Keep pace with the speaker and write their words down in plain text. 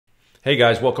Hey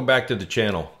guys, welcome back to the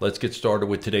channel. Let's get started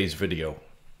with today's video.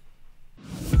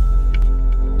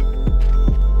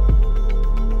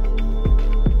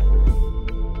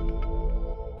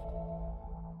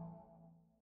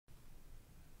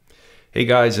 Hey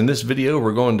guys, in this video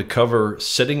we're going to cover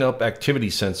setting up activity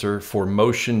sensor for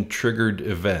motion triggered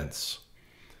events.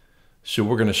 So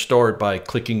we're going to start by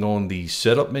clicking on the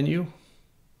setup menu.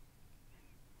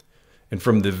 And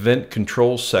from the event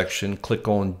control section, click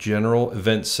on General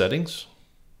Event Settings.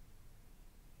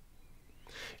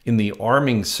 In the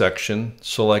arming section,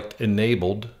 select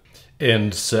Enabled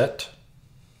and Set,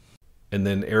 and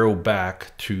then arrow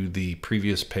back to the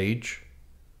previous page.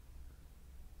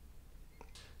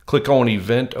 Click on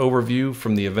Event Overview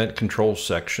from the Event Control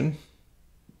section.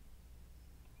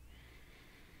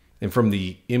 And from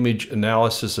the Image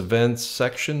Analysis Events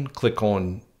section, click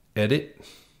on Edit.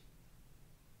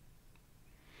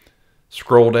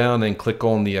 Scroll down and click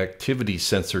on the Activity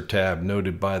Sensor tab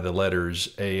noted by the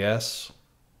letters AS.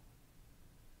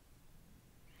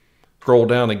 Scroll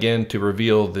down again to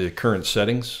reveal the current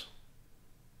settings.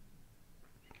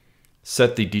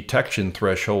 Set the detection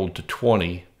threshold to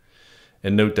 20,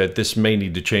 and note that this may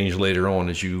need to change later on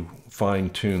as you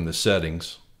fine-tune the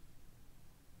settings.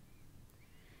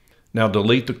 Now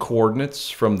delete the coordinates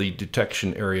from the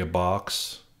detection area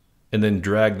box, and then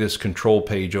drag this control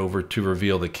page over to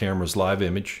reveal the camera's live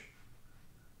image.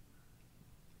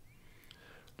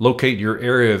 Locate your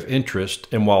area of interest,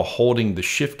 and while holding the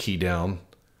Shift key down,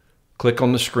 click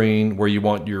on the screen where you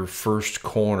want your first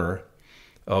corner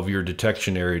of your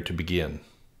detection area to begin.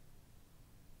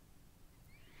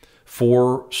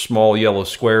 4 small yellow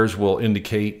squares will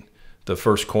indicate the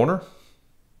first corner.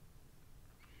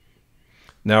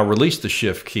 Now release the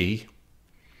Shift key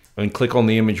and click on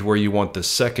the image where you want the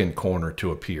second corner to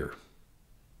appear.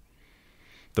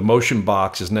 The motion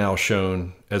box is now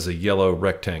shown as a yellow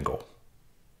rectangle.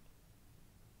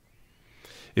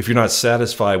 If you're not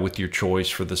satisfied with your choice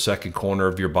for the second corner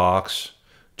of your box,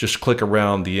 just click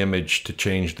around the image to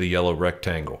change the yellow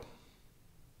rectangle.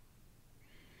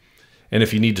 And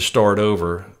if you need to start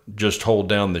over, just hold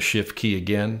down the Shift key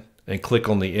again and click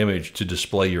on the image to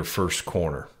display your first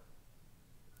corner.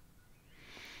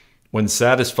 When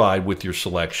satisfied with your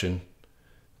selection,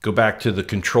 go back to the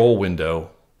control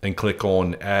window and click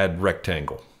on Add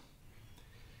Rectangle.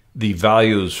 The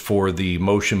values for the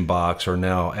motion box are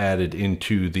now added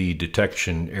into the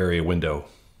detection area window.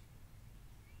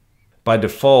 By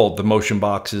default, the motion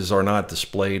boxes are not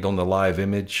displayed on the live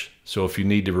image, so if you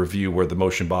need to review where the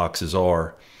motion boxes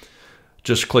are,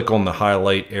 just click on the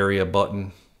Highlight Area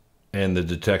button and the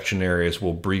detection areas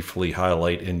will briefly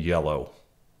highlight in yellow.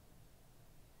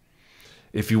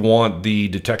 If you want the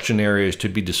detection areas to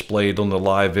be displayed on the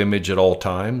live image at all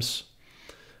times,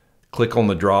 click on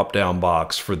the drop-down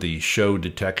box for the Show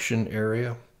Detection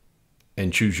area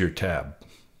and choose your tab.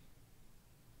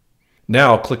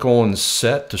 Now click on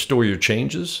Set to store your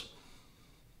changes.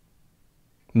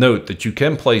 Note that you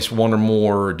can place one or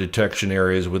more detection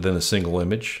areas within a single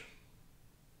image.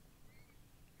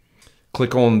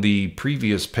 Click on the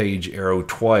previous page arrow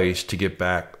twice to get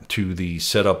back to the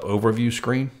Setup Overview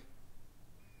screen.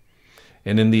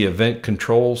 And in the Event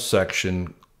Control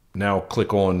section, now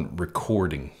click on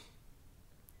Recording.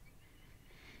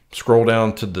 Scroll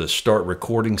down to the Start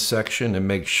Recording section and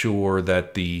make sure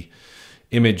that the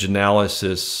Image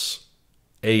Analysis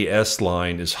AS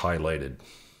line is highlighted.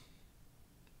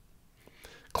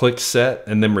 Click Set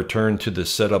and then return to the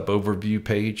Setup Overview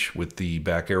page with the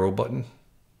back arrow button.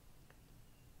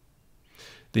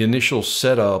 The initial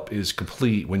setup is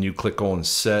complete when you click on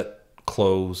Set,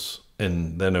 Close,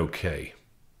 and then OK.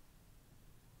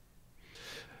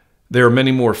 There are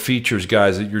many more features,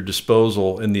 guys, at your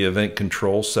disposal in the Event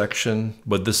Control section,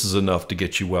 but this is enough to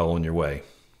get you well on your way.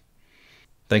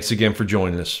 Thanks again for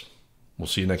joining us. We'll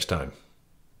see you next time.